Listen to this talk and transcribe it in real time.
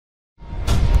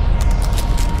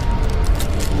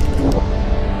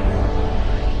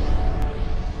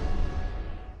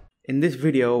In this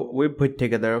video, we put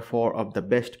together 4 of the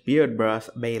best beard brush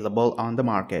available on the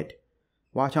market.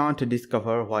 Watch on to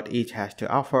discover what each has to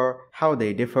offer, how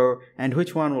they differ, and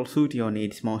which one will suit your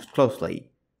needs most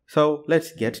closely. So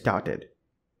let's get started.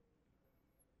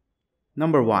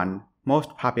 Number 1.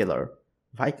 Most popular,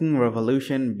 Viking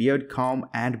Revolution Beard Comb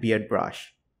and Beard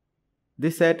Brush.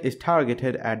 This set is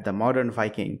targeted at the modern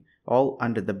Viking, all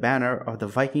under the banner of the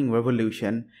Viking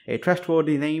Revolution, a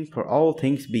trustworthy name for all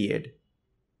things beard.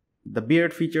 The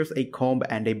beard features a comb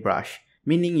and a brush,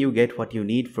 meaning you get what you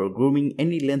need for grooming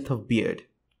any length of beard.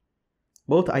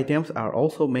 Both items are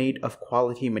also made of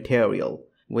quality material,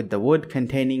 with the wood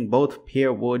containing both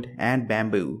pear wood and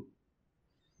bamboo.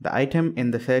 The item in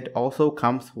the set also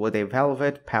comes with a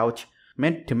velvet pouch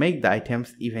meant to make the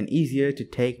items even easier to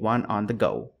take one on the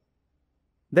go.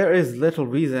 There is little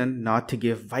reason not to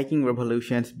give Viking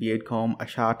Revolution's beard comb a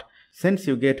shot, since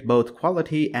you get both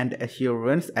quality and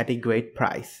assurance at a great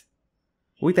price.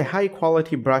 With a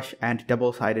high-quality brush and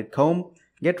double-sided comb,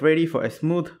 get ready for a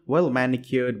smooth,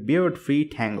 well-manicured, beard-free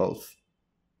tangles.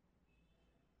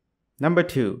 Number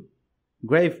 2.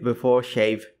 Grave Before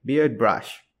Shave Beard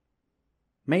Brush.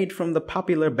 Made from the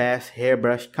popular Bass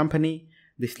hairbrush company,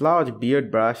 this large beard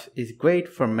brush is great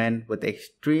for men with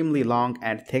extremely long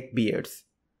and thick beards.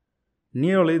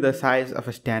 Nearly the size of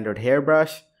a standard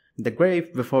hairbrush, the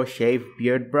Grave Before Shave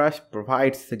beard brush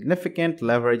provides significant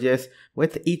leverages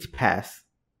with each pass.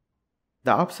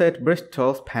 The offset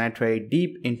bristles penetrate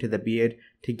deep into the beard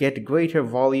to get greater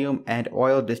volume and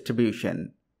oil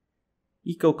distribution.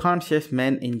 Eco-conscious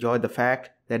men enjoy the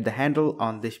fact that the handle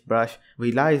on this brush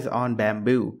relies on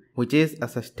bamboo, which is a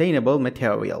sustainable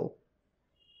material.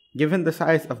 Given the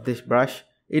size of this brush,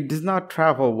 it does not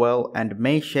travel well and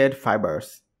may shed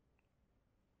fibers.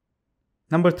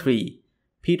 Number 3.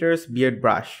 Peter's Beard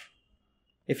Brush.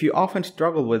 If you often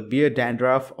struggle with beard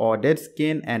dandruff or dead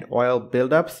skin and oil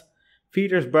buildups,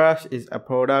 Peter's brush is a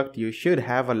product you should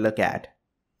have a look at.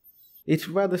 It's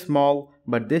rather small,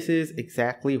 but this is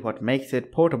exactly what makes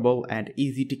it portable and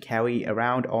easy to carry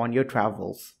around on your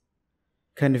travels.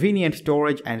 Convenient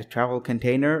storage and travel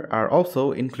container are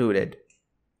also included.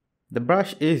 The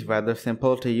brush is rather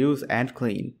simple to use and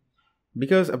clean.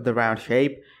 Because of the round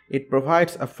shape, it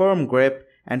provides a firm grip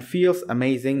and feels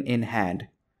amazing in hand.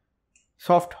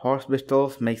 Soft horse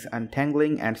bristles makes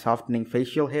untangling and softening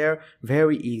facial hair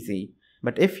very easy.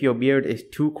 But if your beard is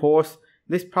too coarse,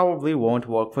 this probably won't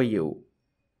work for you.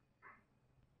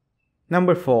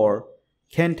 Number 4.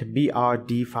 Kent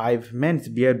BRD5 Men's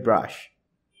Beard Brush.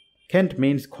 Kent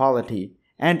means quality,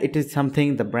 and it is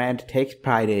something the brand takes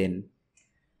pride in.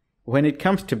 When it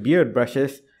comes to beard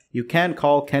brushes, you can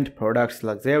call Kent products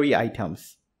luxury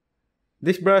items.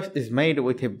 This brush is made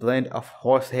with a blend of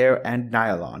horsehair and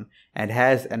nylon, and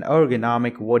has an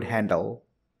ergonomic wood handle.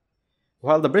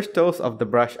 While the bristles of the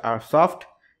brush are soft,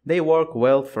 they work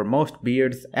well for most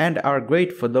beards and are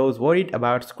great for those worried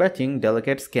about scratching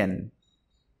delicate skin.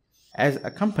 As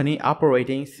a company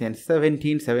operating since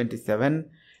 1777,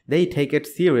 they take it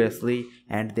seriously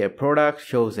and their product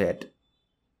shows it.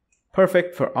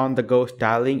 Perfect for on-the-go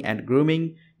styling and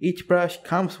grooming, each brush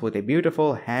comes with a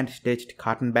beautiful hand-stitched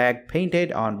cotton bag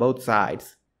painted on both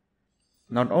sides.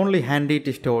 Not only handy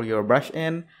to store your brush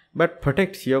in, but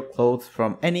protects your clothes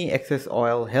from any excess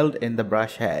oil held in the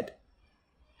brush head.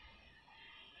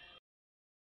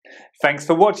 Thanks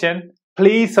for watching.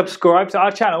 Please subscribe to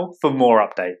our channel for more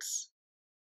updates.